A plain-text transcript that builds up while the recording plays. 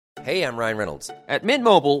Hey, I'm Ryan Reynolds. At Mint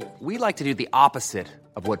Mobile, we like to do the opposite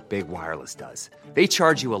of what Big Wireless does. They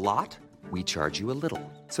charge you a lot, we charge you a little.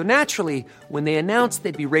 So naturally, when they announced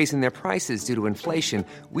they'd be raising their prices due to inflation,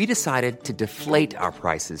 we decided to deflate our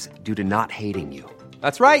prices due to not hating you.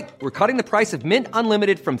 That's right. We're cutting the price of Mint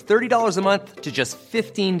Unlimited from $30 a month to just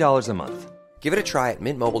 $15 a month. Give it a try at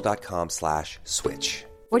mintmobile.com/switch.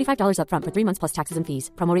 $45 up front for 3 months plus taxes and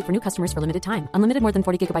fees. Promo rate for new customers for limited time. Unlimited more than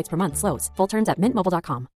 40 gigabytes per month. Slows full terms at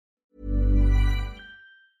mintmobile.com.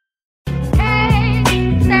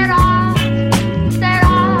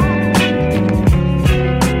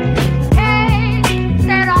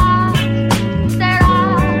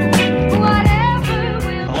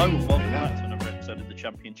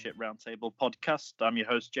 Championship Roundtable podcast. I'm your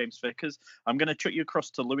host, James Vickers. I'm going to chuck you across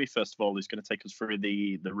to Louis, first of all, who's going to take us through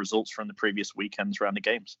the results from the previous weekend's round of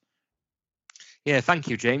games. Yeah, thank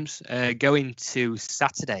you, James. Going to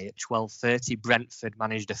Saturday at 12:30, Brentford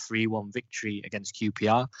managed a 3-1 victory against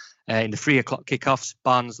QPR. In the 3 o'clock kickoffs,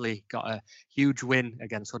 Barnsley got a huge win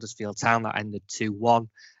against Huddersfield Town that ended 2-1.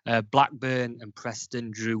 Blackburn and Preston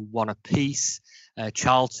drew 1 apiece.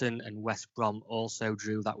 Charlton and West Brom also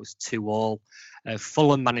drew. That was 2-2.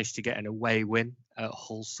 Fulham managed to get an away win at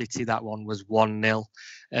Hull City. That one was 1-0.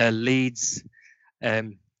 Leeds,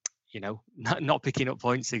 not picking up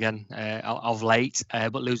points again of late,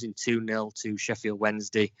 but losing 2-0 to Sheffield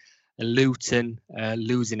Wednesday. Luton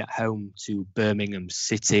losing at home to Birmingham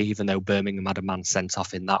City, even though Birmingham had a man sent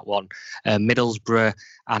off in that one. Middlesbrough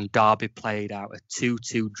and Derby played out a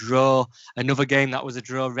 2-2 draw. Another game that was a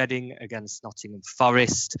draw, Reading against Nottingham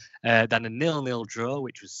Forest. Then a 0-0 draw,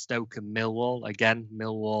 which was Stoke and Millwall. Again,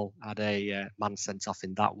 Millwall had a man sent off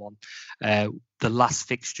in that one. The last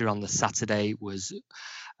fixture on the Saturday was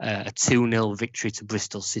a 2-0 victory to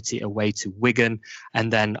Bristol City away to Wigan.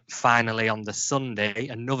 And then finally on the Sunday,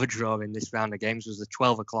 another draw in this round of games was the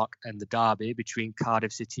 12 o'clock and the derby between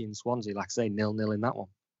Cardiff City and Swansea. Like I say, 0-0 in that one.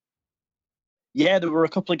 Yeah, there were a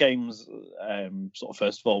couple of games, sort of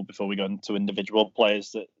first of all, before we go into individual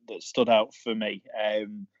players that stood out for me.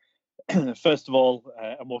 First of all,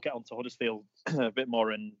 and we'll get on to Huddersfield a bit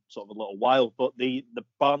more in sort of a little while, but the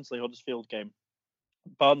Barnsley-Huddersfield game,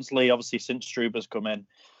 Barnsley, obviously, since Struber's come in,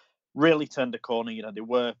 really turned a corner. They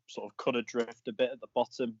were sort of cut adrift a bit at the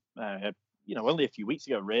bottom, only a few weeks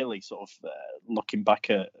ago, really, sort of looking back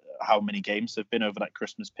at how many games have been over that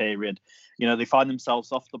Christmas period. They find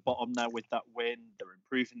themselves off the bottom now with that win. They're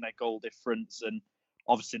improving their goal difference. And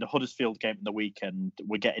obviously, the Huddersfield game in the weekend,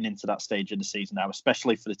 we're getting into that stage of the season now,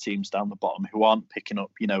 especially for the teams down the bottom who aren't picking up,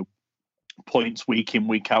 points week in,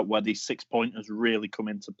 week out, where these 6-pointers really come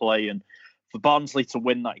into play. And for Barnsley to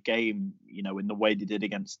win that game, in the way they did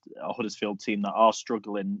against a Huddersfield team that are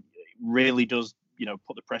struggling, really does,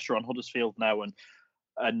 put the pressure on Huddersfield now.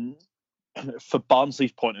 And for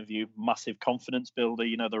Barnsley's point of view, massive confidence builder.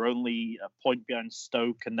 They're only a point behind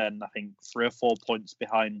Stoke, and then I think 3 or 4 points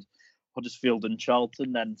behind Huddersfield and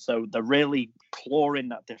Charlton. Then so they're really clawing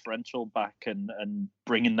that differential back and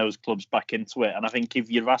bringing those clubs back into it. And I think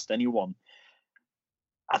if you've asked anyone,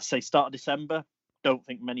 I'd say start of December, don't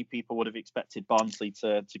think many people would have expected Barnsley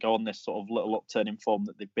to go on this sort of little upturn in form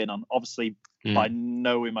that they've been on. Obviously, by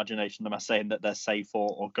no imagination am I saying that they're safe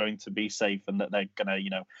or going to be safe and that they're going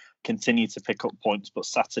to, continue to pick up points. But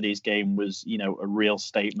Saturday's game was, a real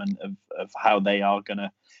statement of how they are going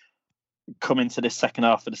to come into this second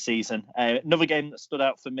half of the season. Another game that stood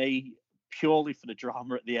out for me, purely for the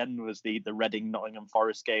drama at the end, was the Reading-Nottingham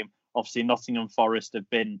Forest game. Obviously, Nottingham Forest have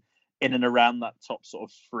been in and around that top sort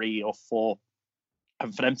of 3 or 4.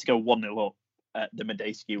 And for them to go 1-0 up at the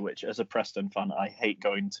Medeski, which as a Preston fan, I hate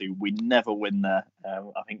going to. We never win there.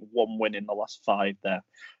 I think 1 win in the last 5 there.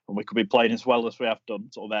 And we could be playing as well as we have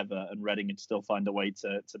done sort of ever, and Reading would still find a way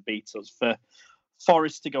to beat us. For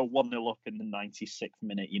Forest to go 1-0 up in the 96th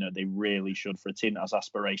minute, they really should. For a team that has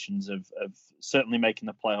aspirations of certainly making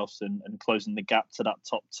the playoffs and closing the gap to that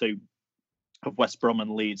top 2 of West Brom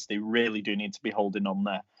and Leeds, they really do need to be holding on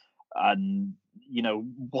there. And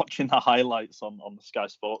watching the highlights on the Sky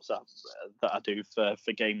Sports app that I do for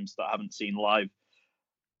games that I haven't seen live,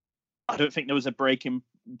 I don't think there was a break in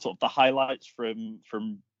sort of the highlights from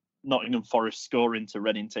Nottingham Forest scoring to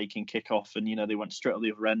Reading taking kickoff, and they went straight at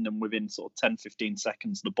the other end, and within sort of 10-15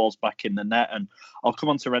 seconds the ball's back in the net. And I'll come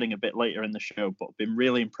on to Reading a bit later in the show, but I've been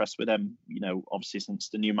really impressed with them. Obviously since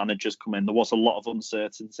the new manager's come in, there was a lot of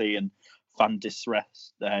uncertainty and fan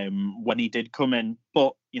distress when he did come in,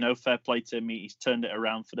 but fair play to him, he's turned it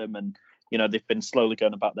around for them, and they've been slowly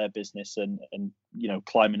going about their business and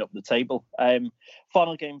climbing up the table.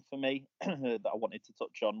 Final game for me that I wanted to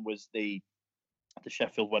touch on was the the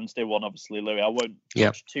Sheffield Wednesday one, obviously, Louis. I won't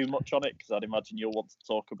touch too much on it because I'd imagine you'll want to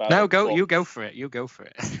talk about it. No, you go for it.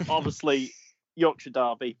 Obviously, Yorkshire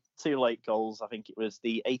Derby, 2 late goals. I think it was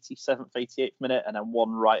the 87th, 88th minute, and then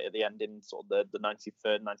one right at the end in sort of the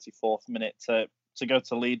 93rd, 94th minute to go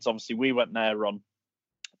to Leeds. Obviously, we went there on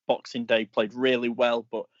Boxing Day, played really well,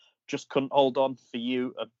 but just couldn't hold on. For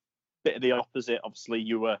you, a bit of the opposite. Obviously,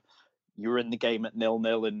 you were in the game at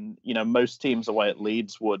 0-0, and most teams away at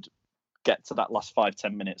Leeds would get to that last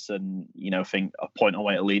 5-10 minutes and think a point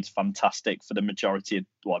away at Leeds fantastic for the majority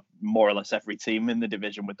of more or less every team in the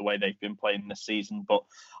division with the way they've been playing this season. But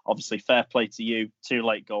obviously fair play to you, 2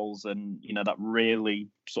 late goals, and that really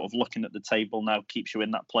sort of looking at the table now keeps you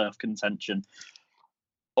in that playoff contention.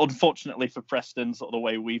 Unfortunately for Preston, sort of the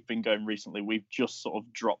way we've been going recently, we've just sort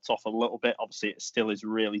of dropped off a little bit. Obviously, it still is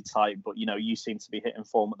really tight, but you seem to be hitting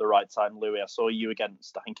form at the right time, Louis. I saw you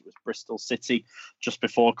against, I think it was Bristol City, just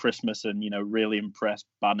before Christmas, and really impressed.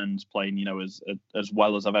 Bannon's playing, as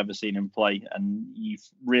well as I've ever seen him play, and you've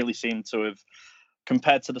really seemed to have,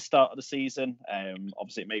 compared to the start of the season,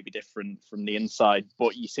 obviously it may be different from the inside,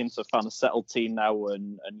 but you seem to have found a settled team now,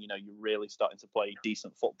 and you're really starting to play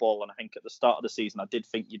decent football. And I think at the start of the season, I did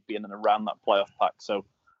think you'd be in and around that playoff pack. So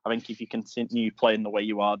I think if you continue playing the way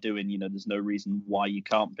you are doing, there's no reason why you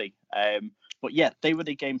can't be. But yeah, they were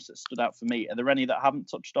the games that stood out for me. Are there any that I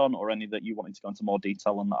haven't touched on, or any that you wanted to go into more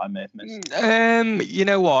detail on that I may have missed? You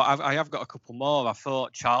know what? I have got a couple more. I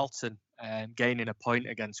thought Charlton gaining a point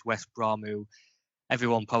against West Brom, who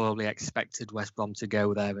everyone probably expected West Brom to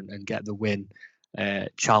go there and get the win.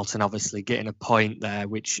 Charlton obviously getting a point there,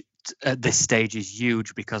 which at this stage is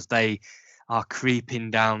huge because they are creeping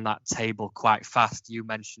down that table quite fast. You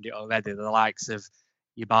mentioned it already. The likes of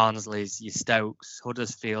your Barnsleys, your Stokes,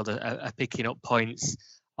 Huddersfield are picking up points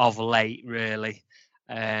of late, really.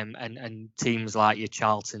 And teams like your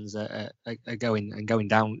Charltons are going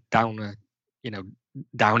down,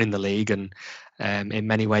 down in the league, and in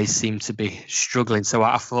many ways seem to be struggling. So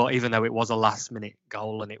I thought, even though it was a last-minute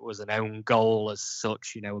goal and it was an own goal as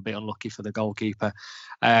such, a bit unlucky for the goalkeeper.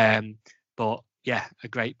 But yeah, a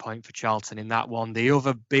great point for Charlton in that one. The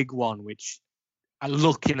other big one, which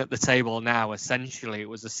looking at the table now, essentially it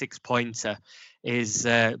was a 6-pointer, is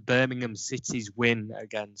Birmingham City's win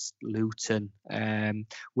against Luton,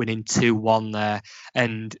 winning 2-1 there.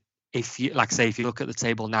 And if you look at the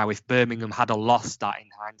table now, if Birmingham had lost that in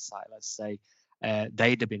hindsight, let's say,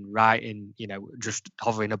 they'd have been right in, just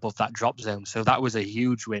hovering above that drop zone. So that was a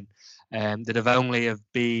huge win. They'd have only have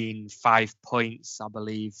been 5 points, I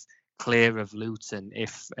believe, clear of Luton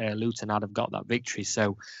if Luton had have got that victory.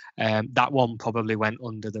 So that one probably went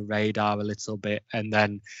under the radar a little bit. And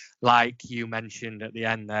then, like you mentioned at the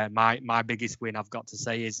end there, my biggest win, I've got to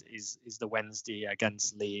say, is the Wednesday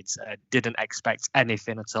against Leeds. Didn't expect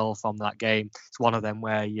anything at all from that game. It's one of them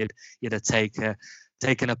where you'd have taken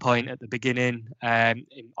a point at the beginning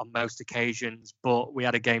on most occasions, but we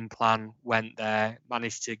had a game plan, went there,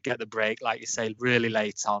 managed to get the break, like you say, really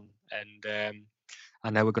late on. And I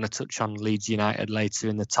know we're going to touch on Leeds United later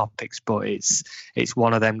in the topics, but it's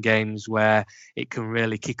one of them games where it can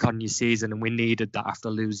really kick on your season, and we needed that after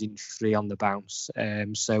losing 3 on the bounce.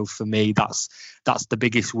 So for me, that's the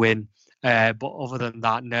biggest win. But other than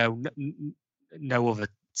that, no other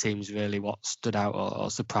teams really what stood out or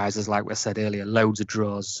surprised us. Like we said earlier, loads of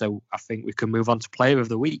draws. So I think we can move on to Player of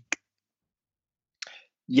the Week.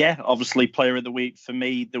 Yeah, obviously Player of the Week for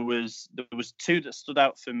me, there was 2 that stood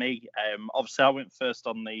out for me. Obviously I went first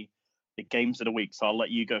on the games of the week, so I'll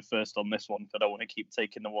let you go first on this one, because I don't want to keep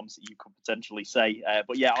taking the ones that you could potentially say.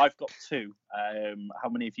 But yeah, I've got 2. How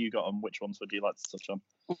many have you got, and which ones would you like to touch on?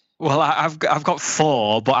 Well, I've got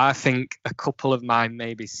 4, but I think a couple of mine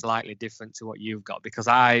may be slightly different to what you've got, because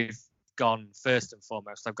I've gone, first and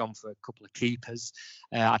foremost, I've gone for a couple of keepers.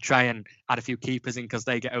 I try and add a few keepers in because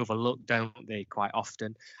they get overlooked, don't they, quite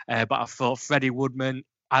often. But I thought Freddie Woodman,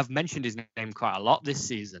 I've mentioned his name quite a lot this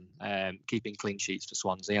season, keeping clean sheets for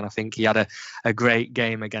Swansea, and I think he had a great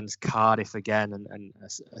game against Cardiff again, and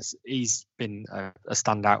he's been a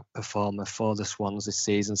standout performer for the Swans this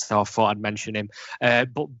season, so I thought I'd mention him.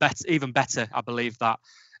 But even better, I believe that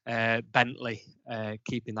Bentley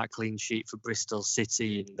keeping that clean sheet for Bristol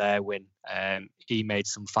City in their win. He made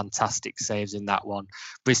some fantastic saves in that one.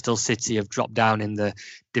 Bristol City have dropped down in the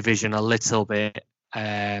division a little bit,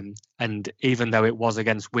 and even though it was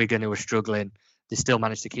against Wigan, who were struggling, they still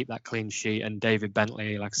managed to keep that clean sheet. And David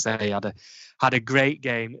Bentley, like I say, had a great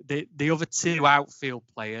game. The other 2 outfield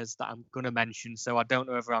players that I'm going to mention, so I don't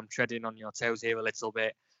know whether I'm treading on your toes here a little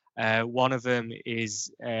bit. One of them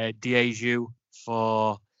is Diédhiou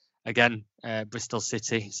for again, Bristol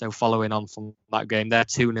City. So following on from that game, their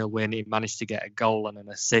 2-0 win, he managed to get a goal and an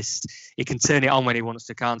assist. He can turn it on when he wants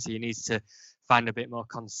to, can't he? He needs to find a bit more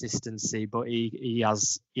consistency, but he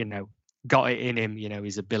has, got it in him,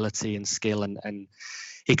 his ability and skill, and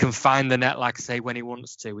he can find the net, like I say, when he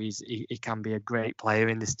wants to. He can be a great player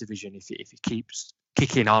in this division if he keeps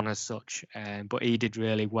kicking on as such. But he did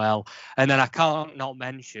really well. And then I can't not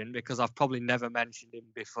mention, because I've probably never mentioned him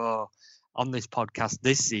before on this podcast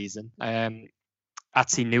this season,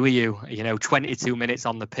 Ati Nuhiu, 22 minutes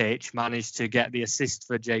on the pitch, managed to get the assist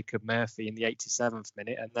for Jacob Murphy in the 87th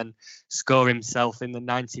minute and then score himself in the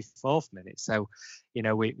 94th minute. So,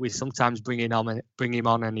 we sometimes bring him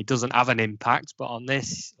on and he doesn't have an impact, but on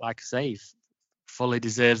this, like I say, fully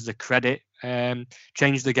deserves the credit.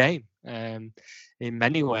 Changed the game in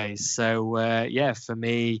many ways. So, for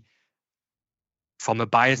me, from a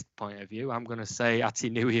biased point of view, I'm going to say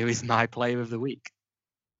Ati Nuhiu is my player of the week.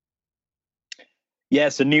 Yeah,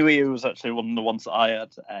 so Nuhiu was actually one of the ones that I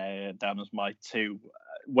had down as my 2.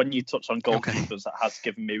 When you touch on goalkeepers, that has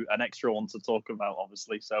given me an extra one to talk about,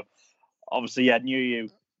 obviously. So, Nuhiu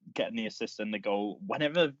getting the assist and the goal.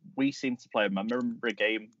 Whenever we seem to play him, I remember a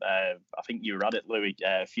game, I think you were at it, Louis,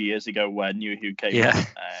 a few years ago, where Nuhiu came in.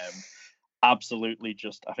 Absolutely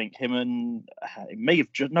just, I think him and,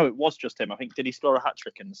 it was just him. I think, did he score a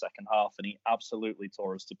hat-trick in the second half? And he absolutely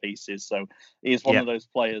tore us to pieces. So he is one of those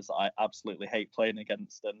players that I absolutely hate playing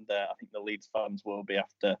against. And I think the Leeds fans will be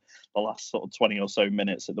after the last sort of 20 or so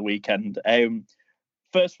minutes at the weekend.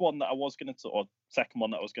 First one that I was going to, or second one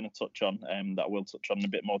that I was going to touch on, that I will touch on in a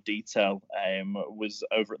bit more detail, was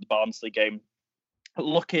over at the Barnsley game.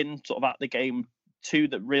 Looking sort of at the game, 2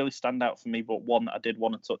 that really stand out for me, but one that I did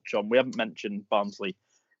want to touch on. We haven't mentioned Barnsley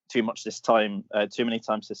too much this time, too many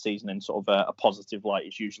times this season in sort of a positive light.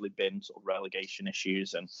 It's usually been sort of relegation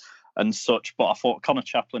issues and such. But I thought Connor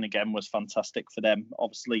Chaplin again was fantastic for them.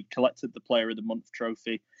 Obviously collected the Player of the Month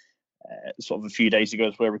trophy sort of a few days ago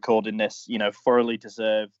as we're recording this, thoroughly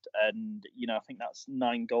deserved. And, I think that's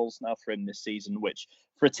 9 goals now for him this season, which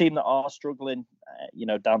for a team that are struggling,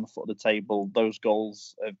 down the foot of the table, those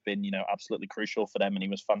goals have been, absolutely crucial for them. And he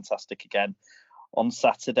was fantastic again on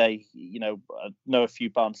Saturday. I know a few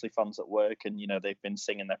Barnsley fans at work and, they've been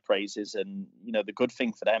singing their praises. And, the good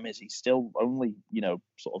thing for them is he's still only,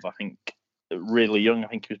 sort of, I think, really young. I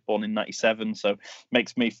think he was born in 97, so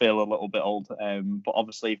makes me feel a little bit old. But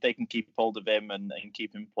obviously, if they can keep hold of him and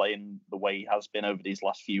keep him playing the way he has been over these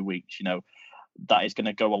last few weeks, that is going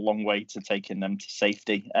to go a long way to taking them to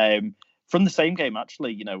safety. From the same game,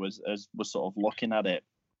 actually, as we're sort of looking at it,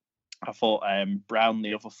 I thought Brown,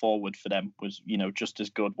 the other forward for them, was, just as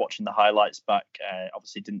good. Watching the highlights back,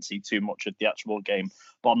 obviously didn't see too much of the actual game,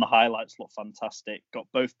 but on the highlights looked fantastic. Got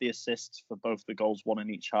both the assists for both the goals, 1 in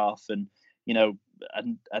each half, and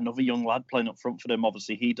and another young lad playing up front for them.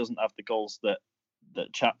 Obviously, he doesn't have the goals that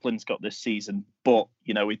Chaplin's got this season, but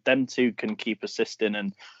with them 2 can keep assisting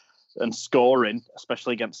and scoring,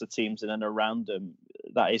 especially against the teams in and around them.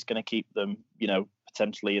 That is going to keep them,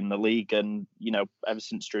 potentially in the league. And ever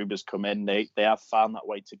since Struber's come in, they have found that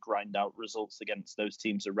way to grind out results against those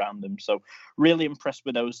teams around them. So really impressed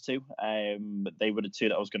with those 2. They were the 2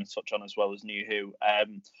 that I was going to touch on, as well as Nuhiu.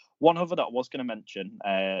 One other that I was going to mention,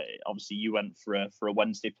 obviously you went for a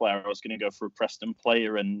Wednesday player. I was going to go for a Preston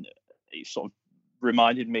player, and it sort of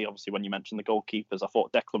reminded me, obviously, when you mentioned the goalkeepers, I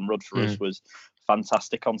thought Declan Rudd for us was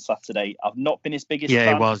fantastic on Saturday. I've not been his biggest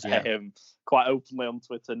fan. He was, quite openly on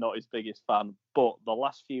Twitter, not his biggest fan. But the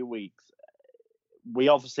last few weeks, we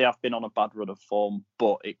obviously have been on a bad run of form,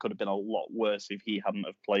 but it could have been a lot worse if he hadn't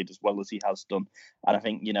have played as well as he has done. And I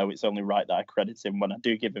think, it's only right that I credit him when I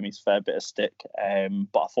do give him his fair bit of stick.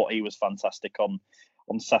 But I thought he was fantastic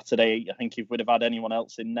on Saturday. I think if we'd have had anyone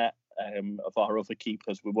else in net of our other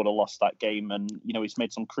keepers, we would have lost that game. And, he's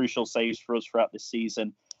made some crucial saves for us throughout this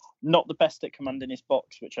season. Not the best at commanding his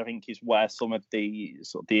box, which I think is where some of the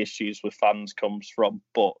sort of the issues with fans comes from.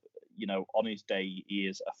 But, on his day, he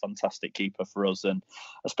is a fantastic keeper for us. And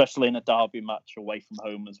especially in a derby match away from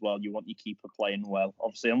home as well, you want your keeper playing well.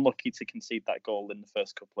 Obviously, unlucky to concede that goal in the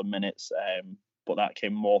first couple of minutes. But that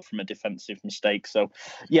came more from a defensive mistake. So,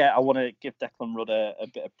 I want to give Declan Rudd a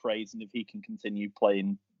bit of praise. And if he can continue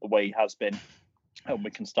playing the way he has been, and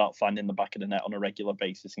we can start finding the back of the net on a regular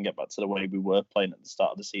basis and get back to the way we were playing at the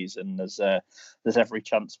start of the season, there's every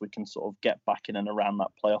chance we can sort of get back in and around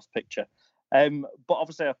that playoff picture. But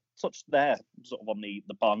obviously, I touched there sort of on the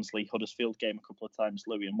Barnsley Huddersfield game a couple of times,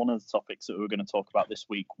 Louis. And one of the topics that we were going to talk about this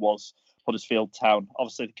week was Huddersfield Town.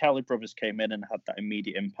 Obviously, the Cowley brothers came in and had that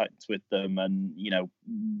immediate impact with them. And,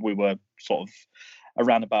 we were sort of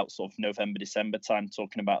around about sort of November, December time,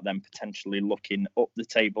 talking about them potentially looking up the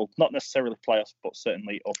table, not necessarily playoffs, but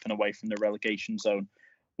certainly up and away from the relegation zone.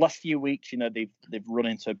 Last few weeks, they've run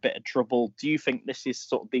into a bit of trouble. Do you think this is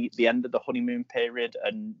sort of the end of the honeymoon period,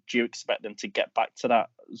 and do you expect them to get back to that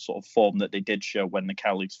sort of form that they did show when the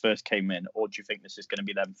Cowleys first came in, or do you think this is going to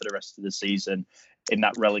be them for the rest of the season in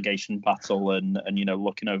that relegation battle and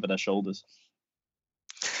looking over their shoulders?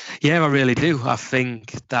 Yeah, I really do. I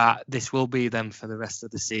think that this will be them for the rest of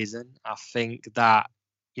the season. I think that,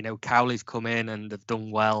 Cowleys come in and they've done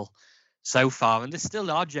well so far, and they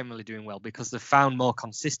still are generally doing well because they've found more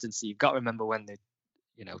consistency. You've got to remember when they,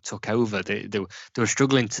 took over, they were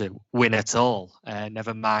struggling to win at all.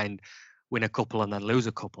 Never mind win a couple and then lose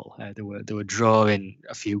a couple. They were drawing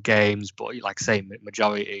a few games, but like I say,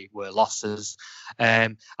 majority were losses.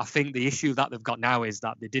 I think the issue that they've got now is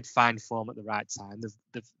that they did find form at the right time.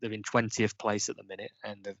 They're in 20th place at the minute,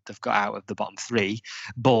 and they've got out of the bottom three.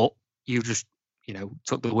 But you just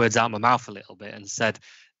took the words out of my mouth a little bit and said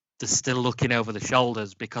they're still looking over the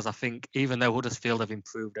shoulders, because I think even though Huddersfield have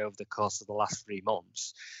improved over the course of the last 3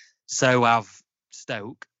 months, so have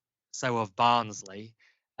Stoke, so have Barnsley,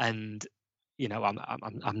 and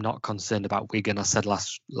I'm not concerned about Wigan. I said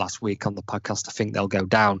last week on the podcast, I think they'll go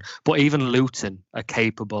down. But even Luton are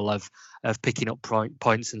capable of picking up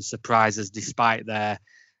points and surprises despite their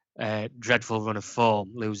dreadful run of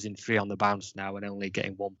form, losing 3 on the bounce now and only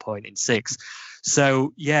getting 1 point in 6.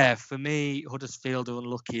 So, yeah, for me, Huddersfield are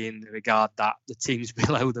unlucky in the regard that the teams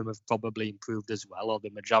below them have probably improved as well, or the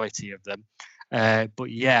majority of them.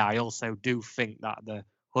 But, yeah, I also do think that the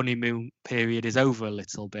honeymoon period is over a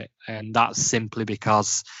little bit, and that's simply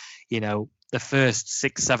because the first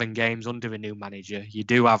 6-7 games under a new manager, you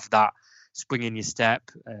do have that spring in your step.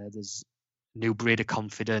 There's new breed of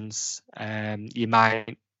confidence. You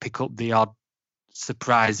might pick up the odd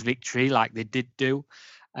surprise victory like they did do,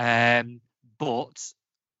 but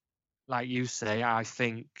like you say, I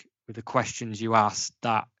think with the questions you asked,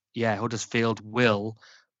 that Huddersfield will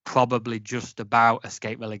probably just about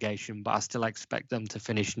escape relegation, but I still expect them to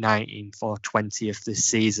finish 19th or 20th this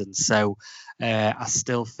season. So I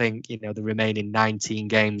still think, the remaining 19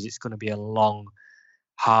 games, it's going to be a long,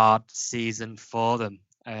 hard season for them.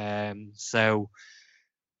 So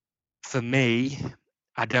for me,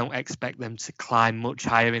 I don't expect them to climb much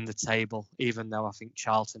higher in the table, even though I think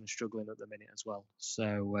Charlton are struggling at the minute as well.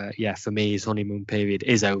 So for me, his honeymoon period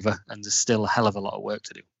is over, and there's still a hell of a lot of work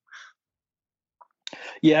to do.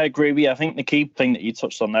 Yeah, I agree with you. I think the key thing that you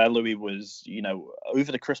touched on there, Louis, was,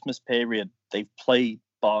 over the Christmas period, they've played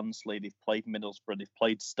Barnsley, they've played Middlesbrough, they've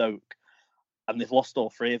played Stoke, and they've lost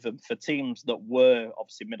all 3 of them. For teams that were,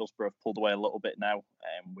 obviously Middlesbrough have pulled away a little bit now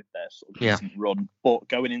with their sort of recent run. But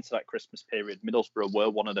going into that Christmas period, Middlesbrough were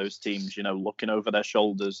one of those teams, looking over their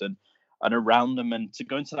shoulders and around them, and to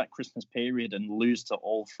go into that Christmas period and lose to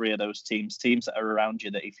all 3 of those teams that are around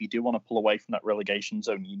you, that if you do want to pull away from that relegation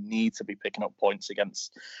zone, you need to be picking up points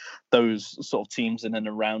against those sort of teams in and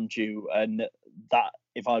around you. And that,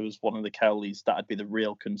 if I was one of the Cowleys, that'd be the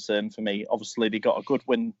real concern for me. Obviously, they got a good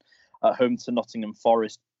win at home to Nottingham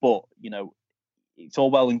Forest, but, it's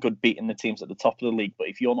all well and good beating the teams at the top of the league, but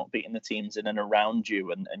if you're not beating the teams in and around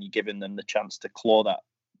you and you're giving them the chance to claw that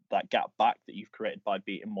gap back that you've created by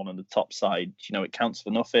beating one of the top sides, it counts for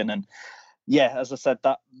nothing. And as I said,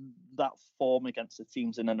 that form against the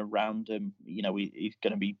teams in and around him, he's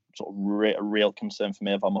going to be sort of a real concern for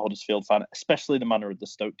me if I'm a Huddersfield fan, especially the manner of the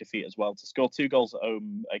Stoke defeat as well. To score 2 goals at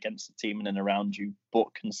home against the team in and around you,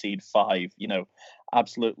 but concede 5,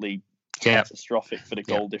 absolutely catastrophic for the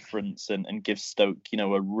goal difference, and give Stoke,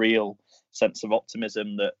 a real sense of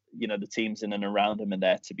optimism that, the teams in and around him are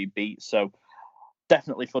there to be beat. So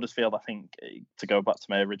definitely for Huddersfield, I think, to go back to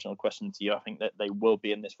my original question to you, I think that they will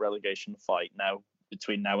be in this relegation fight now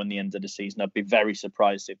between now and the end of the season. I'd be very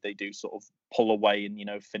surprised if they do sort of pull away and,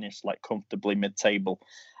 finish like comfortably mid-table.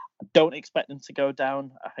 I don't expect them to go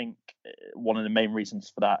down. I think one of the main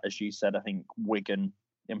reasons for that, as you said, I think Wigan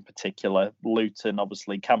in particular, Luton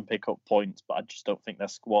obviously can pick up points, but I just don't think their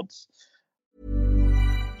squads.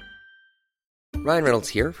 Ryan Reynolds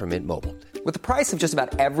here from Mint Mobile. With the price of just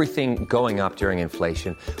about everything going up during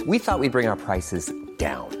inflation, we thought we'd bring our prices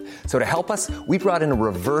down. So to help us, we brought in a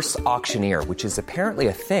reverse auctioneer, which is apparently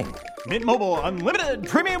a thing. Mint Mobile Unlimited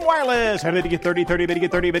Premium Wireless. How to get 30, 30, how to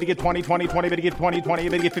get 30, how to get 20, 20, 20, how to get 20, 20, how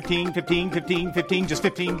to get 15, 15, 15, 15, just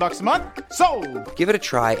 $15 a month? Sold! Give it a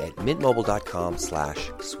try at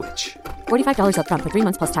mintmobile.com/switch. $45 up front for 3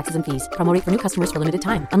 months plus taxes and fees. Promo rate for new customers for limited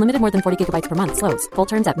time. Unlimited more than 40 gigabytes per month slows. Full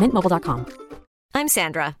terms at mintmobile.com. I'm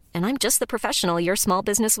Sandra, and I'm just the professional your small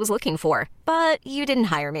business was looking for. But you didn't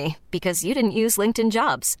hire me because you didn't use LinkedIn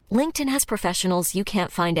Jobs. LinkedIn has professionals you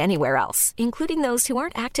can't find anywhere else, including those who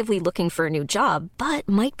aren't actively looking for a new job, but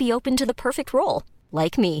might be open to the perfect role,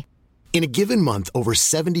 like me. In a given month, over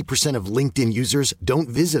 70% of LinkedIn users don't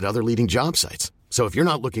visit other leading job sites. So if you're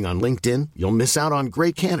not looking on LinkedIn, you'll miss out on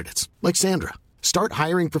great candidates like Sandra. Start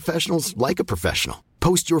hiring professionals like a professional.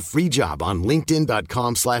 Post your free job on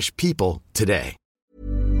linkedin.com/people today.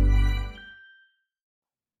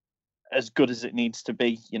 As good as it needs to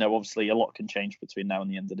be, obviously a lot can change between now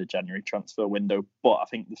and the end of the January transfer window. But I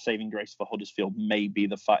think the saving grace for Huddersfield may be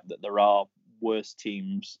the fact that there are worse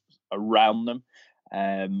teams around them.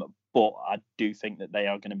 But I do think that they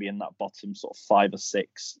are going to be in that bottom sort of 5 or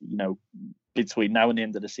 6, between now and the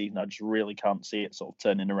end of the season. I just really can't see it sort of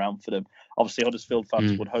turning around for them. Obviously, Huddersfield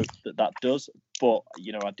fans would hope that does, but,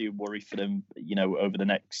 I do worry for them, over the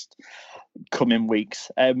next coming weeks.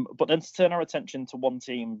 But then to turn our attention to one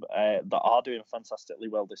team that are doing fantastically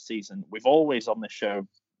well this season, we've always on this show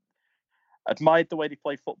admired the way they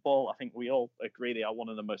play football. I think we all agree they are one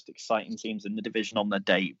of the most exciting teams in the division on their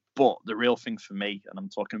day. But the real thing for me, and I'm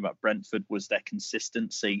talking about Brentford, was their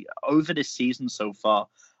consistency over this season so far.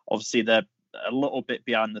 Obviously, they're a little bit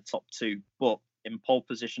behind the top 2, but in pole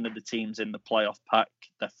position of the teams in the playoff pack.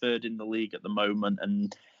 They're third in the league at the moment,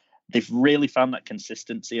 and they've really found that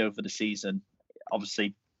consistency over the season.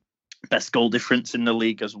 Obviously, best goal difference in the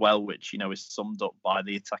league as well, which, is summed up by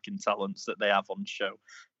the attacking talents that they have on show.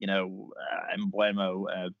 Mbeumo,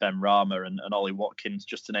 Ben Rama and Ollie Watkins,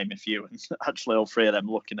 just to name a few. And actually, all three of them,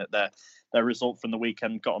 looking at their result from the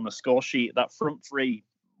weekend, got on the score sheet. That front three,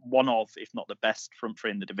 one of, if not the best front three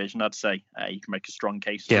in the division, I'd say. You can make a strong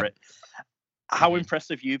case for it. How impressed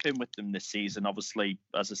have you been with them this season? Obviously,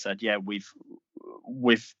 as I said,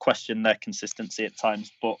 we've questioned their consistency at times,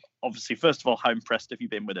 but obviously, first of all, how impressed have you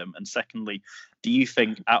been with them? And secondly, do you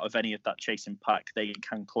think out of any of that chasing pack, they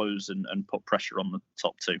can close and put pressure on the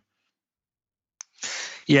top 2?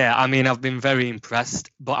 Yeah, I mean, I've been very impressed,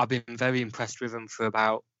 but I've been very impressed with them for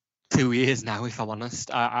about 2 years now, if I'm honest.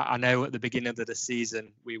 I know at the beginning of the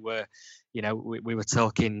season, we were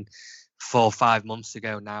talking 4 or 5 months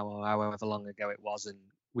ago now, or however long ago it was, and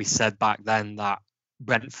we said back then that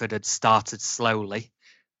Brentford had started slowly,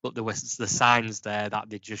 but there was the signs there that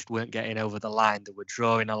they just weren't getting over the line. They were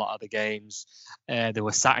drawing a lot of the games. They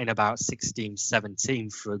were sat in about 16th,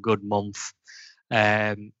 17th for a good month.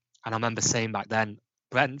 And I remember saying back then,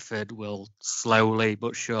 Brentford will slowly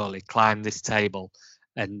but surely climb this table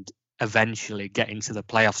and eventually get into the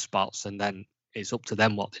playoff spots, and then it's up to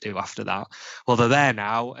them what they do after that. Well, they're there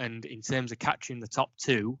now, and in terms of catching the top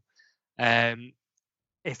 2,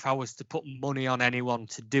 if I was to put money on anyone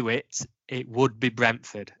to do it, it would be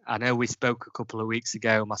Brentford. I know we spoke a couple of weeks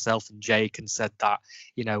ago, myself and Jake, and said that,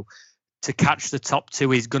 to catch the top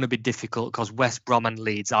 2 is going to be difficult because West Brom and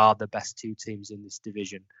Leeds are the best 2 teams in this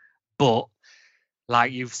division. But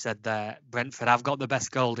like you've said there, Brentford have got the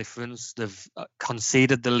best goal difference. They've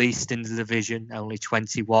conceded the least in the division, only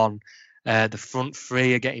 21. The front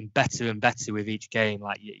 3 are getting better and better with each game.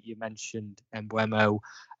 Like you mentioned, Mbeumo,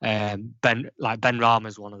 Ben Rama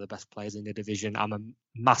is one of the best players in the division. I'm a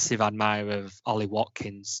massive admirer of Ollie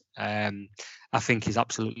Watkins. I think he's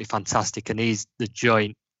absolutely fantastic, and he's the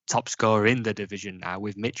joint top scorer in the division now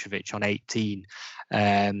with Mitrovic on 18.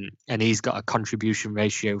 And he's got a contribution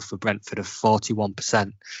ratio for Brentford of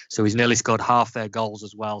 41%. So he's nearly scored half their goals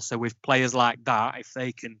as well. So with players like that, if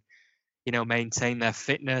they can, maintain their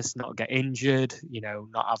fitness, not get injured,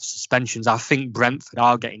 not have suspensions, I think Brentford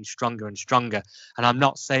are getting stronger and stronger. And I'm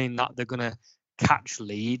not saying that they're going to catch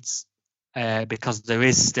Leeds because there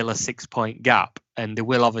is still a 6-point gap, and they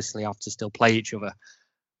will obviously have to still play each other.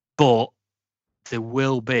 But there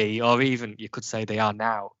will be, or even you could say they are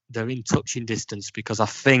now, they're in touching distance, because I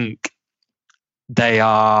think they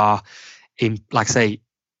are,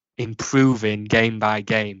 improving game by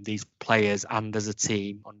game, these players, and as a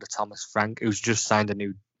team under Thomas Frank, who's just signed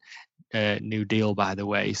a new deal, by the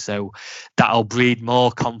way. So that'll breed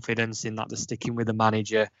more confidence in that they're sticking with the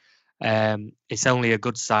manager. It's only a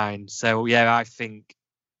good sign. So yeah, I think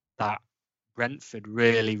that Brentford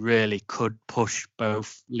really, really could push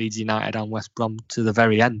both Leeds United and West Brom to the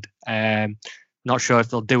very end. Not sure if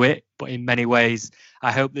they'll do it, but in many ways,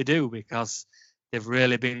 I hope they do, because they've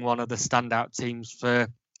really been one of the standout teams for,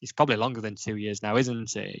 it's probably longer than 2 years now,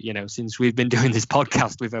 isn't it? Since we've been doing this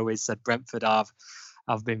podcast, we've always said Brentford have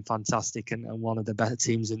been fantastic and one of the better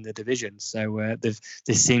teams in the division. So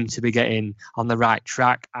they seem to be getting on the right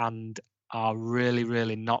track and are really,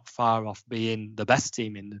 really not far off being the best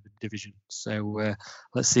team in the division. So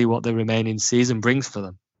let's see what the remaining season brings for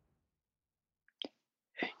them.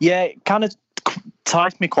 Yeah, it kind of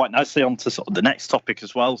ties me quite nicely onto sort of the next topic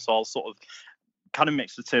as well. So I'll sort of kind of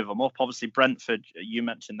mix the two of them up. Obviously, Brentford, you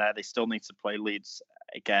mentioned there, they still need to play Leeds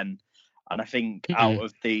again. And I think out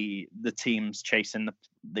of the teams chasing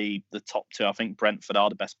the top two, I think Brentford are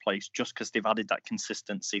the best place just because they've added that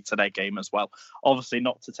consistency to their game as well. Obviously,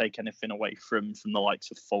 not to take anything away from the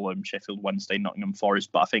likes of Fulham, Sheffield Wednesday, Nottingham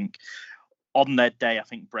Forest, but I think on their day, I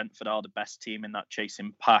think Brentford are the best team in that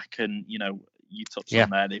chasing pack. And, you know, you touched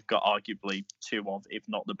on there, they've got arguably two of, if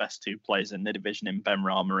not the best two players in the division in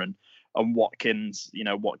Benrahma and Watkins. You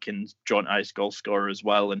know, Watkins, joint highest goal scorer as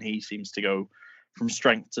well. And he seems to go from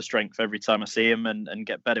strength to strength every time I see him and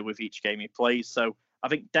get better with each game he plays. So I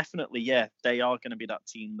think definitely, they are going to be that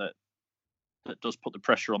team that does put the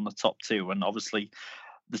pressure on the top two. And obviously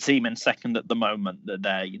the team in second at the moment that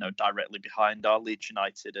they're, you know, directly behind are Leeds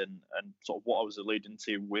United and sort of what I was alluding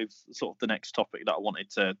to with sort of the next topic that I wanted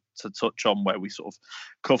to touch on, where we sort of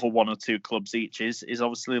cover one or two clubs each is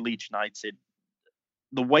obviously Leeds United.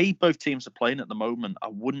 The way both teams are playing at the moment, I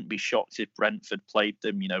wouldn't be shocked if Brentford played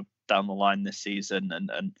them, you know, down the line this season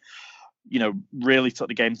and you know, really took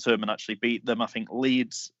the game to them and actually beat them. I think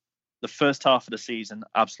Leeds, the first half of the season,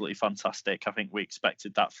 absolutely fantastic. I think we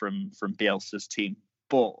expected that from Bielsa's team.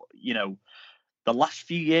 But, you know, the last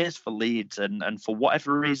few years for Leeds and for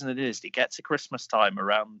whatever reason it is, they get to Christmas time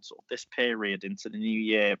around sort of this period into the new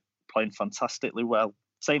year, playing fantastically well.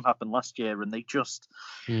 Same happened last year, and they just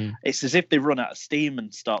it's as if they run out of steam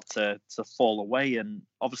and start to fall away. And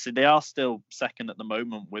obviously they are still second at the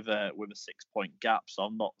moment with a 6-point gap, so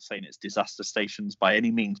I'm not saying it's disaster stations by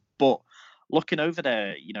any means, but looking over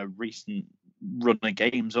their, you know, recent run of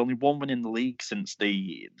games, only one win in the league since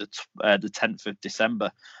the 10th of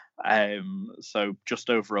December, so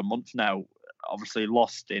just over a month now. Obviously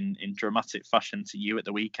lost in dramatic fashion to you at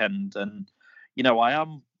the weekend, and you know, I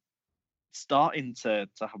am starting to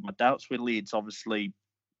have my doubts with Leeds. Obviously,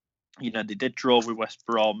 you know, they did draw with West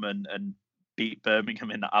Brom and beat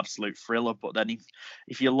Birmingham in that absolute thriller. But then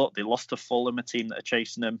if you look, they lost to Fulham, a team that are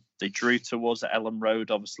chasing them. They drew to us at Ellen Road.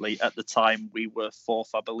 Obviously, at the time, we were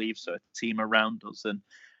fourth, I believe, so a team around us. And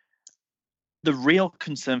the real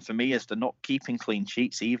concern for me is they're not keeping clean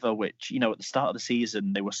sheets either, which, you know, at the start of the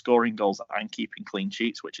season, they were scoring goals and keeping clean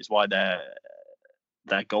sheets, which is why their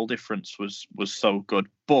goal difference was so good.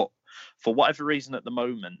 But for whatever reason at the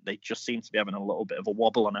moment, they just seem to be having a little bit of a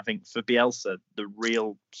wobble. And I think for Bielsa, the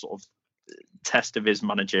real sort of test of his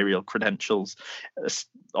managerial credentials,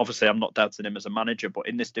 obviously I'm not doubting him as a manager, but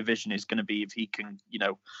in this division is going to be if he can, you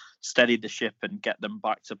know, steady the ship and get them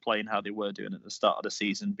back to playing how they were doing at the start of the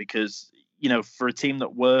season. Because, you know, for a team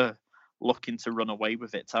that were looking to run away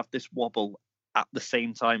with it, to have this wobble at the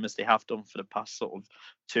same time as they have done for the past sort of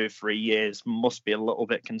 2 or 3 years must be a little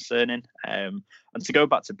bit concerning. And to go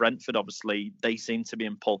back to Brentford, obviously they seem to be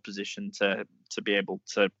in pole position to be able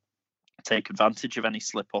to take advantage of any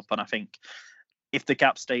slip up. And I think if the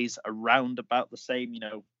gap stays around about the same, you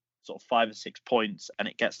know, sort of 5 or 6 points, and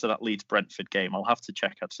it gets to that Leeds Brentford game, I'll have to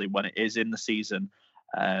check actually when it is in the season.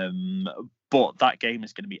 But that game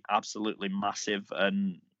is going to be absolutely massive.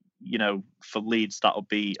 And, you know, for Leeds, that'll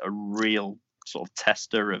be a real sort of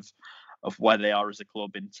tester of where they are as a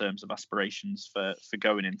club in terms of aspirations for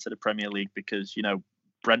going into the Premier League, because, you know,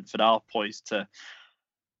 Brentford are poised to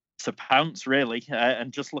pounce really.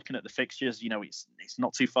 And just looking at the fixtures, you know, it's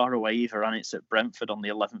not too far away either, and it's at Brentford on the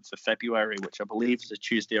 11th of February, which I believe is a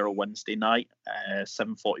Tuesday or a Wednesday night,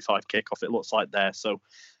 7:45 kickoff it looks like there. So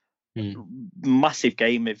massive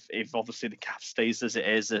game if obviously the cap stays as it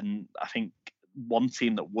is. And I think one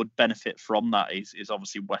team that would benefit from that is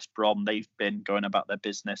obviously West Brom. They've been going about their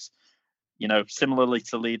business, you know, similarly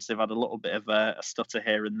to Leeds. They've had a little bit of a stutter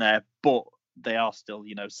here and there, but they are still,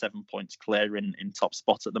 you know, 7 points clear in top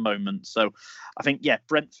spot at the moment. So I think,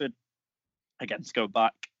 Brentford, again, to go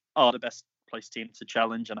back, are the best placed team to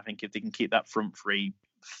challenge. And I think if they can keep that front three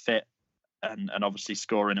fit and obviously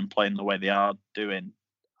scoring and playing the way they are doing,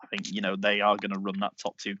 I think, you know, they are going to run that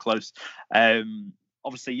top two close.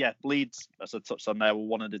 Obviously, Leeds, as I touched on there, were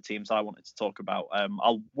one of the teams I wanted to talk about.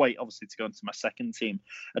 I'll wait, obviously, to go into my second team.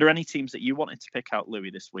 Are there any teams that you wanted to pick out, Louis,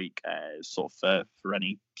 this week, sort of for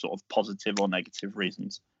any sort of positive or negative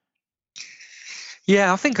reasons?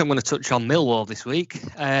 Yeah, I think I'm going to touch on Millwall this week.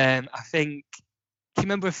 I think, do you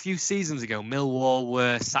remember a few seasons ago, Millwall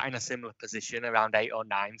were sat in a similar position around 8th or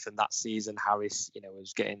 9th, and that season Harris, you know,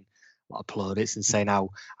 was getting a lot of plaudits and saying how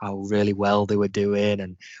really well they were doing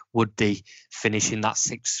and would they finish in that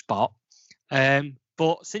 6th spot.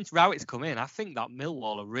 But since Rowett's come in, I think that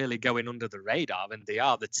Millwall are really going under the radar, and they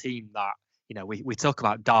are the team that, we talk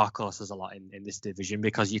about dark horses a lot in this division,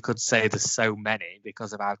 because you could say there's so many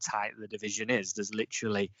because of how tight the division is. There's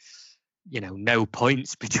literally, no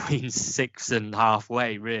points between 6th and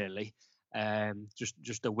halfway, really.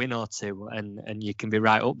 Just a win or two, and you can be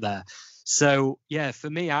right up there. So yeah, for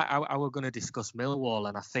me, I were going to discuss Millwall,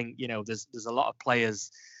 and I think there's a lot of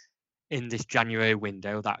players in this January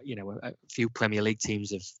window that a few Premier League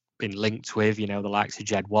teams have been linked with, the likes of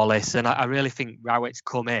Jed Wallace, and I really think Rowett's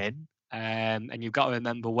come in, and you've got to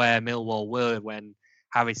remember where Millwall were when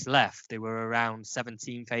Harris left. They were around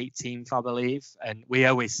 17th, 18th, I believe, and we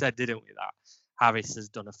always said, didn't we, that Harris has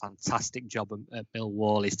done a fantastic job at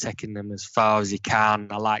Millwall. He's taken them as far as he can.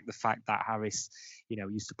 I like the fact that Harris,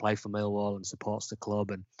 used to play for Millwall and supports the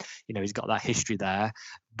club, and he's got that history there.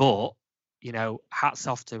 But hats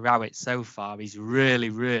off to Rowett so far. He's really,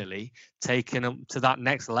 really taken them to that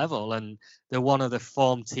next level, and they're one of the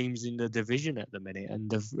form teams in the division at the minute.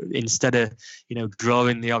 And instead of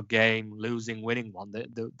drawing the odd game, losing, winning one,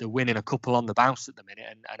 they're winning a couple on the bounce at the minute,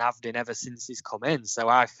 and have been ever since he's come in. So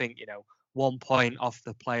I think 1 point off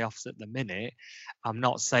the playoffs at the minute. I'm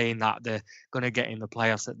not saying that they're going to get in the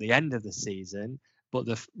playoffs at the end of the season, but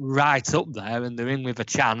they're right up there and they're in with a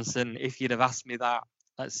chance. And if you'd have asked me that,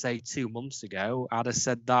 let's say 2 months ago, I'd have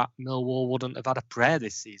said that Millwall wouldn't have had a prayer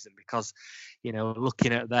this season, because,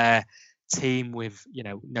 looking at their team with,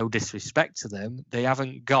 no disrespect to them, they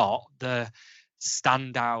haven't got the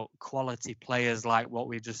standout quality players like what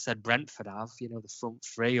we just said Brentford have, the front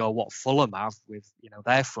three, or what Fulham have with,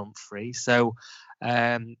 their front three. So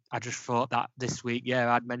I just thought that this week,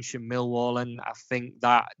 I'd mention Millwall, and I think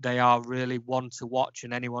that they are really one to watch,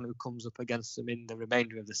 and anyone who comes up against them in the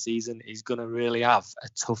remainder of the season is going to really have a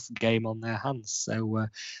tough game on their hands. So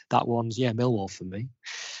that one's, Millwall for me.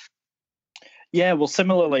 Yeah, well,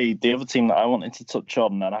 similarly, the other team that I wanted to touch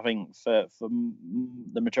on, and I think for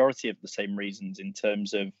the majority of the same reasons, in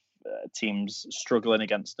terms of teams struggling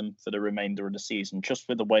against them for the remainder of the season, just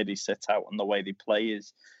with the way they sit out and the way they play,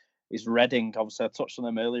 is Reading. Obviously, I touched on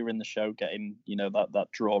them earlier in the show, getting that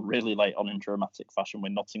draw really late on in dramatic fashion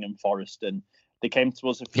with Nottingham Forest, and they came to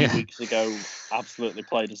us a few weeks ago, absolutely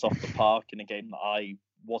played us off the park in a game that I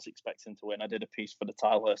was expecting to win. I did a piece for the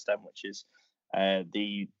Tilehurst End, which is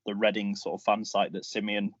the Reading sort of fan site that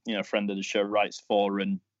Simeon, friend of the show, writes for.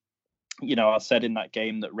 And, I said in that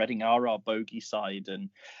game that Reading are our bogey side, and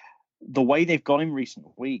the way they've gone in recent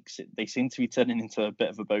weeks, they seem to be turning into a bit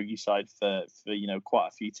of a bogey side for quite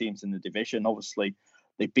a few teams in the division. Obviously,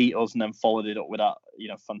 they beat us and then followed it up with that,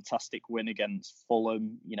 fantastic win against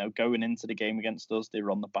Fulham. Going into the game against us, they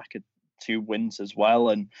were on the back of 2 wins as well.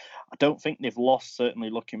 And I don't think they've lost, certainly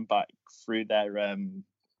looking back through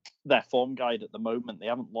their form guide at the moment. They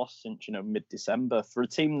haven't lost since mid-December, for a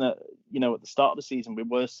team that at the start of the season we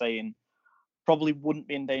were saying probably wouldn't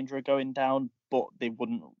be in danger of going down, but they'd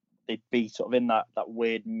be sort of in that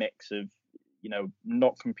weird mix of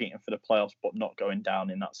not competing for the playoffs but not going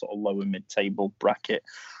down in that sort of lower mid-table bracket.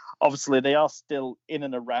 Obviously they are still in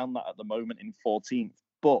and around that at the moment in 14th,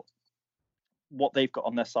 but what they've got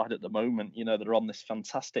on their side at the moment, they're on this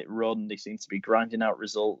fantastic run. They seem to be grinding out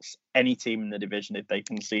results. Any team in the division, if they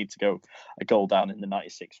concede to go a goal down in the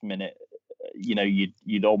 96th minute,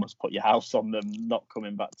 you'd almost put your house on them not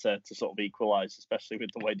coming back to sort of equalise, especially with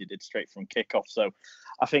the way they did straight from kickoff. So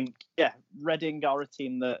I think, Reading are a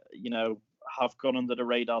team that, have gone under the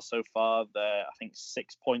radar so far. They're, I think,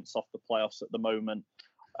 6 points off the playoffs at the moment.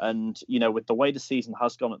 And, with the way the season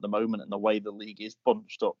has gone at the moment and the way the league is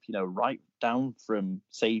bunched up, right down from,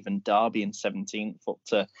 say, even Derby in 17th up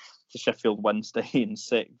to Sheffield Wednesday in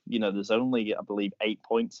 6th, there's only, I believe, 8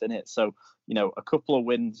 points in it. So, a couple of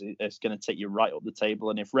wins is going to take you right up the table.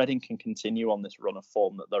 And if Reading can continue on this run of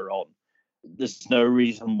form that they're on, there's no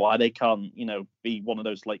reason why they can't, be one of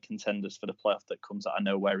those late contenders for the playoff that comes out of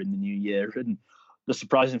nowhere in the new year. And the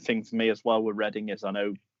surprising thing for me as well with Reading is, I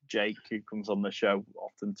know Jake, who comes on the show,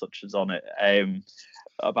 often touches on it,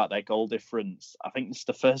 about their goal difference. I think it's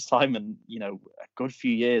the first time in, a good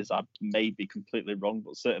few years, I may be completely wrong,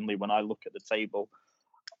 but certainly when I look at the table,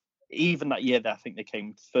 even that year, I think they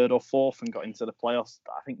came 3rd or 4th and got into the playoffs.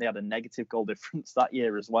 I think they had a negative goal difference that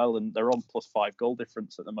year as well, and they're on +5 goal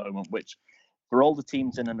difference at the moment, which for all the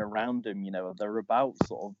teams in and around them, they're about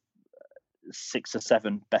sort of 6 or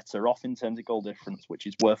 7 better off in terms of goal difference, which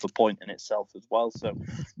is worth a point in itself as well. So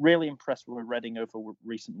really impressed with Reading over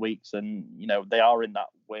recent weeks, and they are in that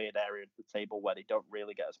weird area of the table where they don't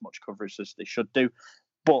really get as much coverage as they should do,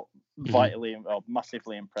 but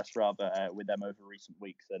massively impressed with them over recent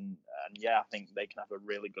weeks, and I think they can have a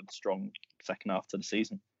really good strong second half to the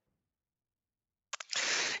season.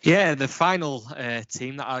 Yeah, the final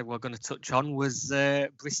team that I were going to touch on was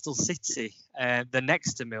Bristol City. They're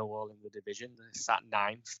next to Millwall in the division. They're sat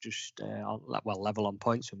ninth, just level on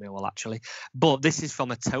points with Millwall actually. But this is from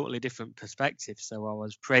a totally different perspective. So I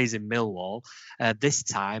was praising Millwall. This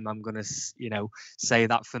time I'm going to, say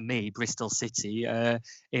that for me, Bristol City,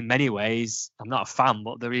 in many ways, I'm not a fan,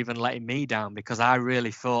 but they're even letting me down because I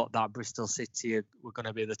really thought that Bristol City were going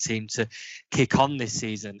to be the team to kick on this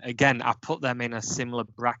season. Again, I put them in a similar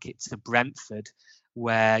bracket to Brentford,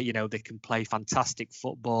 where they can play fantastic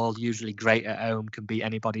football, usually great at home, can beat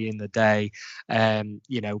anybody in the day,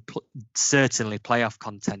 certainly playoff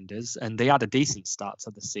contenders, and they had a decent start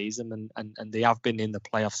to the season, and they have been in the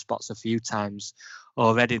playoff spots a few times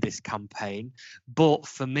already this campaign. But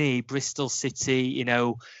for me, Bristol City,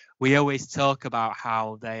 we always talk about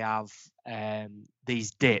how they have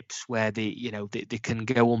these dips where they can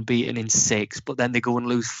go unbeaten in 6, but then they go and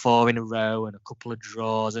lose 4 in a row and a couple of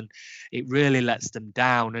draws, and it really lets them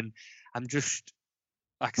down. And I'm just,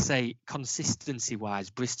 like I say,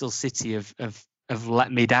 consistency-wise, Bristol City have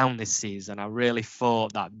let me down this season. I really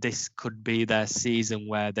thought that this could be their season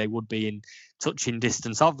where they would be in touching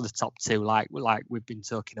distance of the top 2, like we've been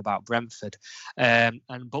talking about Brentford.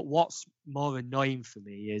 But what's more annoying for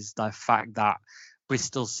me is the fact that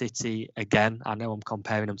Bristol City, again, I know I'm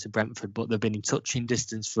comparing them to Brentford, but they've been in touching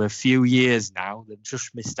distance for a few years now. They've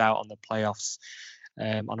just missed out on the playoffs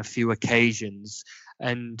on a few occasions.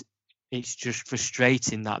 And it's just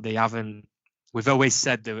frustrating that they haven't. We've always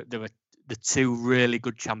said there were the 2 really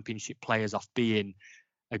good championship players off being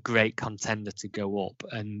a great contender to go up.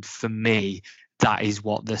 And for me, that is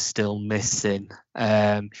what they're still missing.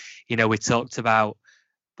 We talked about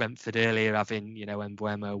Brentford earlier having,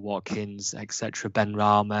 Mbeumo, Watkins, etc., Ben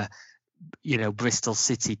Rama. Bristol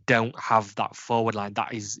City don't have that forward line.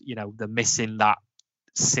 That is, they're missing that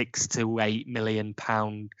 £6 to £8 million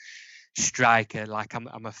striker. Like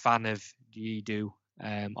I'm a fan of Yidu,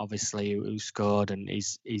 obviously, who scored, and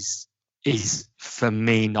he's for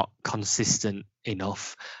me not consistent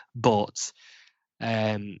enough. But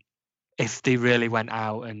if they really went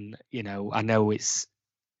out and, I know it's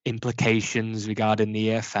implications regarding the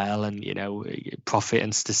EFL and, profit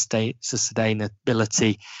and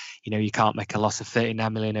sustainability, you can't make a loss of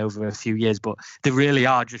 39 million over a few years, but they really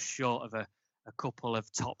are just short of a couple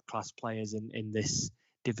of top class players in this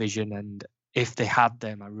division. And if they had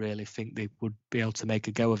them, I really think they would be able to make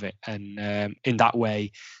a go of it. And in that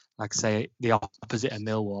way, like I say, the opposite of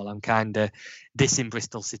Millwall, I'm kind of dissing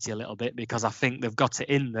Bristol City a little bit because I think they've got it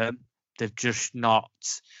in them. They've just not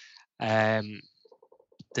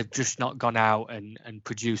gone out and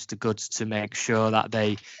produced the goods to make sure that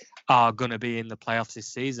they are going to be in the playoffs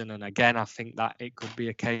this season. And again, I think that it could be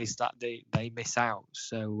a case that they miss out.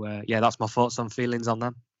 So, that's my thoughts and feelings on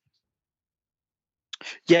them.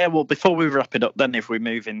 Yeah, well, before we wrap it up then, if we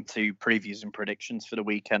move into previews and predictions for the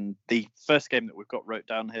weekend, the first game that we've got wrote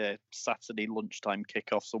down here, Saturday lunchtime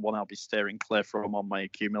kickoff, so one I'll be steering clear from on my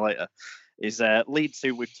accumulator, is Leeds,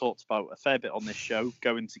 who we've talked about a fair bit on this show,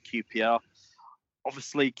 going to QPR.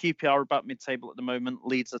 Obviously, QPR are about mid-table at the moment.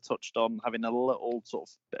 Leeds are touched on having a little sort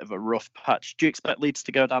of bit of a rough patch. Do you expect Leeds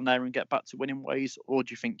to go down there and get back to winning ways, or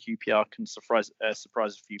do you think QPR can surprise a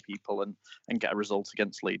few people and get a result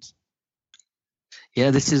against Leeds?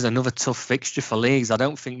 Yeah, this is another tough fixture for Leeds. I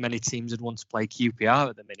don't think many teams would want to play QPR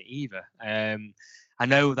at the minute either. I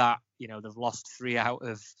know that, they've lost 3 out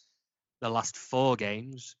of the last 4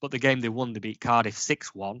 games, but the game they won, they beat Cardiff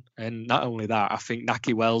 6-1. And not only that, I think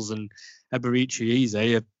Nahki Wells and Eberichi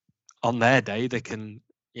Eze, on their day, they can,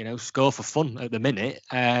 score for fun at the minute.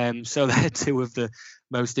 So they're 2 of the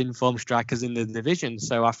most informed strikers in the division.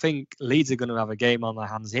 So I think Leeds are going to have a game on their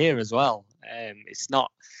hands here as well. It's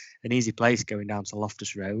not an easy place going down to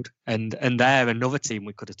Loftus Road, and they're another team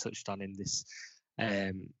we could have touched on in this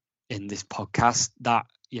podcast that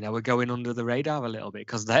we're going under the radar a little bit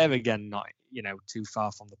because they're again not too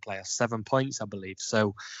far from the playoffs, 7 points I believe.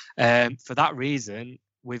 So for that reason,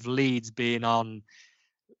 with Leeds being on,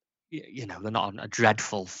 they're not on a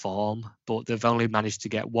dreadful form, but they've only managed to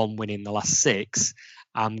get 1 win in the last 6.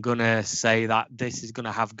 I'm gonna say that this is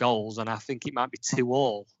gonna have goals, and I think it might be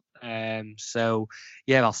 2-2. So,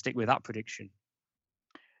 I'll stick with that prediction.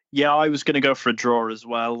 Yeah, I was going to go for a draw as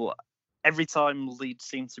well. Every time Leeds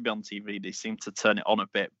seem to be on TV, they seem to turn it on a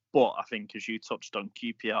bit. But I think, as you touched on,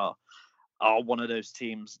 QPR are one of those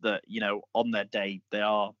teams that, on their day,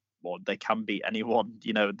 they can beat anyone.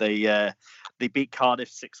 They beat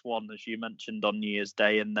Cardiff 6-1, as you mentioned, on New Year's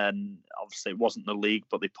Day. And then, obviously, it wasn't the league,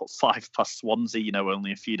 but they put 5 past Swansea,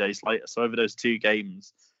 only a few days later. So over those 2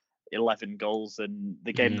 games, 11 goals, and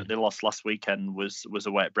the game that they lost last weekend was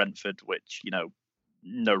away at Brentford, which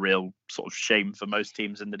no real sort of shame for most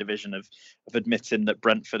teams in the division of admitting that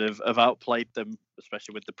Brentford have outplayed them,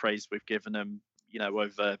 especially with the praise we've given them,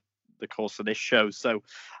 over the course of this show. So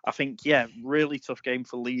I think, really tough game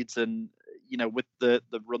for Leeds. And, with the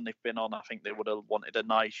run they've been on, I think they would have wanted a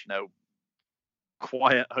nice,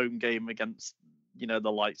 quiet home game against, the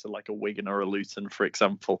likes of like a Wigan or a Luton, for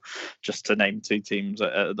example, just to name two teams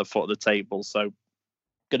at the foot of the table. So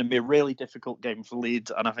going to be a really difficult game for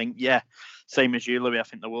Leeds, and I think same as you, Louis, I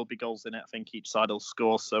think there will be goals in it. I think each side will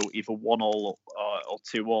score, so either 1-1 or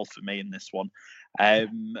 2-2 for me in this one.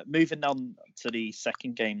 Moving on to the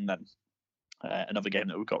second game then, another game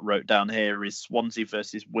that we've got wrote down here is Swansea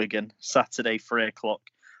versus Wigan, Saturday 3:00.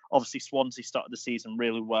 Obviously, Swansea started the season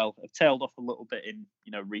really well. Have tailed off a little bit in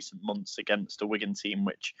recent months against a Wigan team,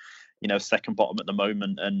 which second bottom at the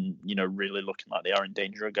moment, and really looking like they are in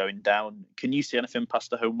danger of going down. Can you see anything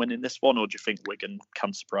past a home win in this one, or do you think Wigan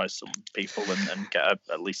can surprise some people and get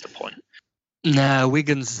at least a point? No,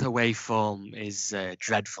 Wigan's away form is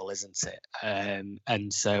dreadful, isn't it?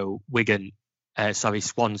 And so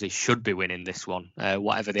Swansea should be winning this one,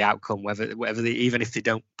 whatever the outcome, even if they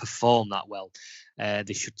don't perform that well,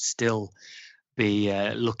 they should still be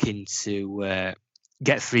looking to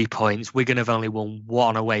get 3 points. Wigan have only won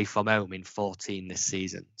one away from home in 14 this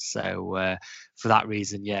season. So for that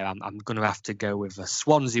reason, I'm going to have to go with a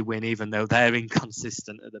Swansea win, even though they're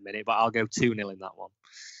inconsistent at the minute, but I'll go 2-0 in that one.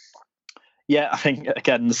 Yeah, I think,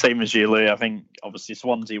 again, the same as you, Louis. I think, obviously,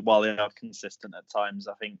 Swansea, while they are consistent at times,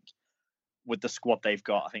 I think with the squad they've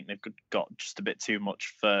got, I think they've got just a bit too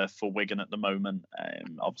much for Wigan at the moment.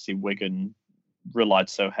 Obviously, Wigan relied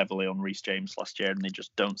so heavily on Reece James last year, and they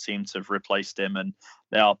just don't seem to have replaced him, and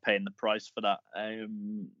they are paying the price for that.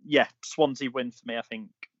 Swansea win for me. I think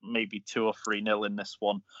maybe 2 or 3-0 in this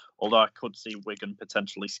one, although I could see Wigan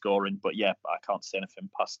potentially scoring, but I can't see anything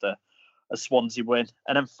past a Swansea win.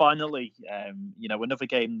 And then finally, another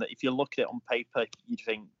game that if you look at it on paper, you'd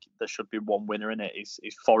think there should be one winner in it is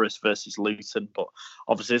Forest versus Luton. But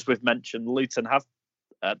obviously, as we've mentioned, Luton have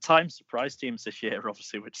at times surprised teams this year,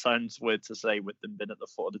 obviously, which sounds weird to say with them being at the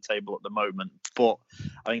foot of the table at the moment. But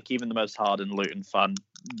I think even the most hardened Luton fan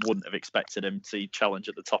wouldn't have expected him to challenge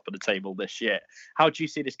at the top of the table this year. How do you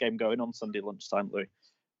see this game going on Sunday lunchtime, Louis?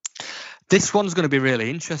 This one's going to be really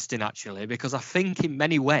interesting, actually, because I think in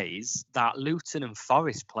many ways that Luton and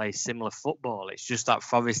Forest play similar football. It's just that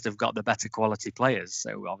Forest have got the better quality players.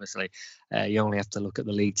 So obviously, you only have to look at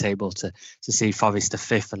the league table to see Forest are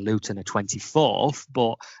 5th and Luton are 24th.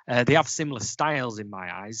 But they have similar styles in my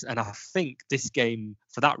eyes. And I think this game,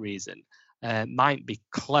 for that reason, might be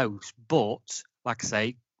close. But like I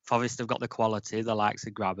say, Forest have got the quality, the likes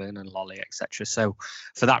of Graben and Lolly, etc. So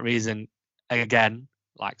for that reason, again,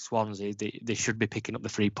 like Swansea, they should be picking up the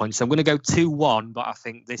 3 points. So I'm going to go 2-1, but I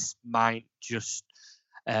think this might just,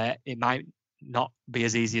 it might not be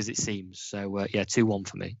as easy as it seems. So 2-1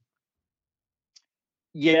 for me.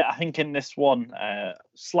 Yeah, I think in this one,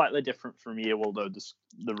 slightly different from you, although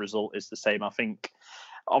the result is the same. I think,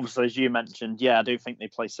 obviously, as you mentioned, I do think they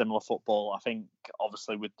play similar football. I think,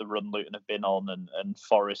 obviously, with the run Luton have been on and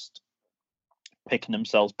Forest picking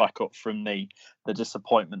themselves back up from the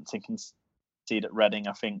disappointment to concede at Reading,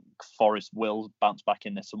 I think Forest will bounce back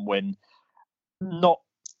in this and win. Not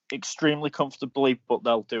extremely comfortably, but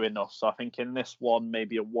they'll do enough. So I think in this one,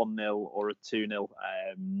 maybe a 1-0 or a 2-0.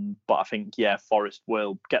 But I think, Forest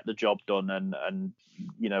will get the job done and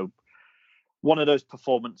one of those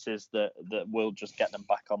performances that will just get them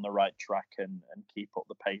back on the right track and keep up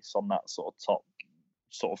the pace on that sort of top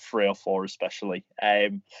sort of 3 or 4 especially.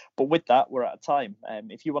 But with that, we're out of time.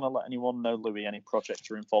 If you want to let anyone know, Louis, any projects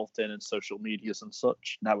you're involved in and social medias and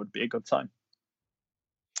such, now would be a good time.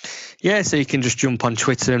 Yeah, so you can just jump on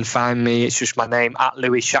Twitter and find me. It's just my name,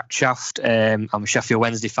 @Louis Shackshaft. I'm a Sheffield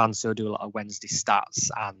Wednesday fan, so I do a lot of Wednesday stats,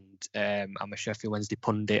 and I'm a Sheffield Wednesday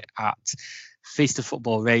pundit at Feast of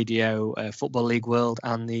Football Radio, Football League World,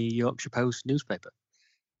 and the Yorkshire Post newspaper.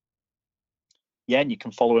 Yeah, and you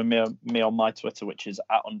can follow me on my Twitter, which is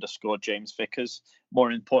 @_James Vickers.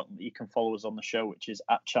 More importantly, you can follow us on the show, which is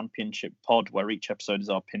 @ChampionshipPod, where each episode is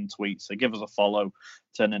our pinned tweet. So give us a follow,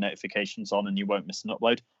 turn the notifications on, and you won't miss an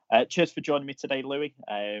upload. Cheers for joining me today, Louis.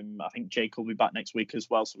 I think Jake will be back next week as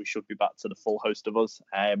well, so we should be back to the full host of us.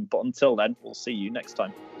 But until then, we'll see you next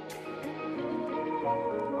time.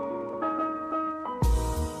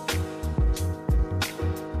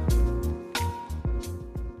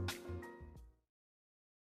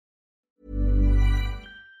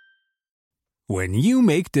 When you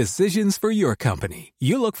make decisions for your company,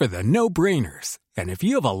 you look for the no-brainers. And if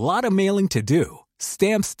you have a lot of mailing to do,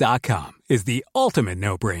 Stamps.com is the ultimate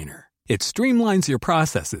no-brainer. It streamlines your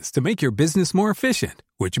processes to make your business more efficient,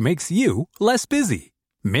 which makes you less busy.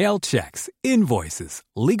 Mail checks, invoices,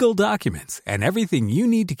 legal documents, and everything you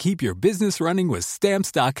need to keep your business running with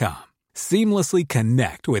Stamps.com. Seamlessly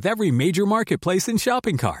connect with every major marketplace and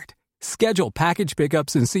shopping cart. Schedule package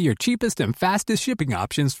pickups and see your cheapest and fastest shipping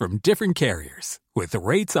options from different carriers, with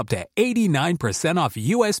rates up to 89% off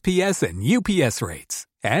USPS and UPS rates.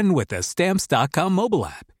 And with the Stamps.com mobile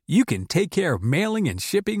app, you can take care of mailing and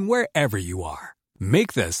shipping wherever you are.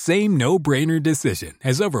 Make the same no-brainer decision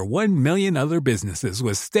as over 1 million other businesses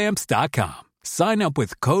with Stamps.com. Sign up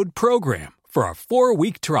with code PROGRAM for a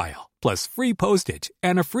 4-week trial, plus free postage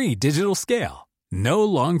and a free digital scale. No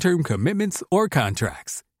long-term commitments or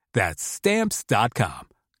contracts. That's Stamps.com.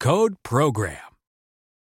 Code PROGRAM.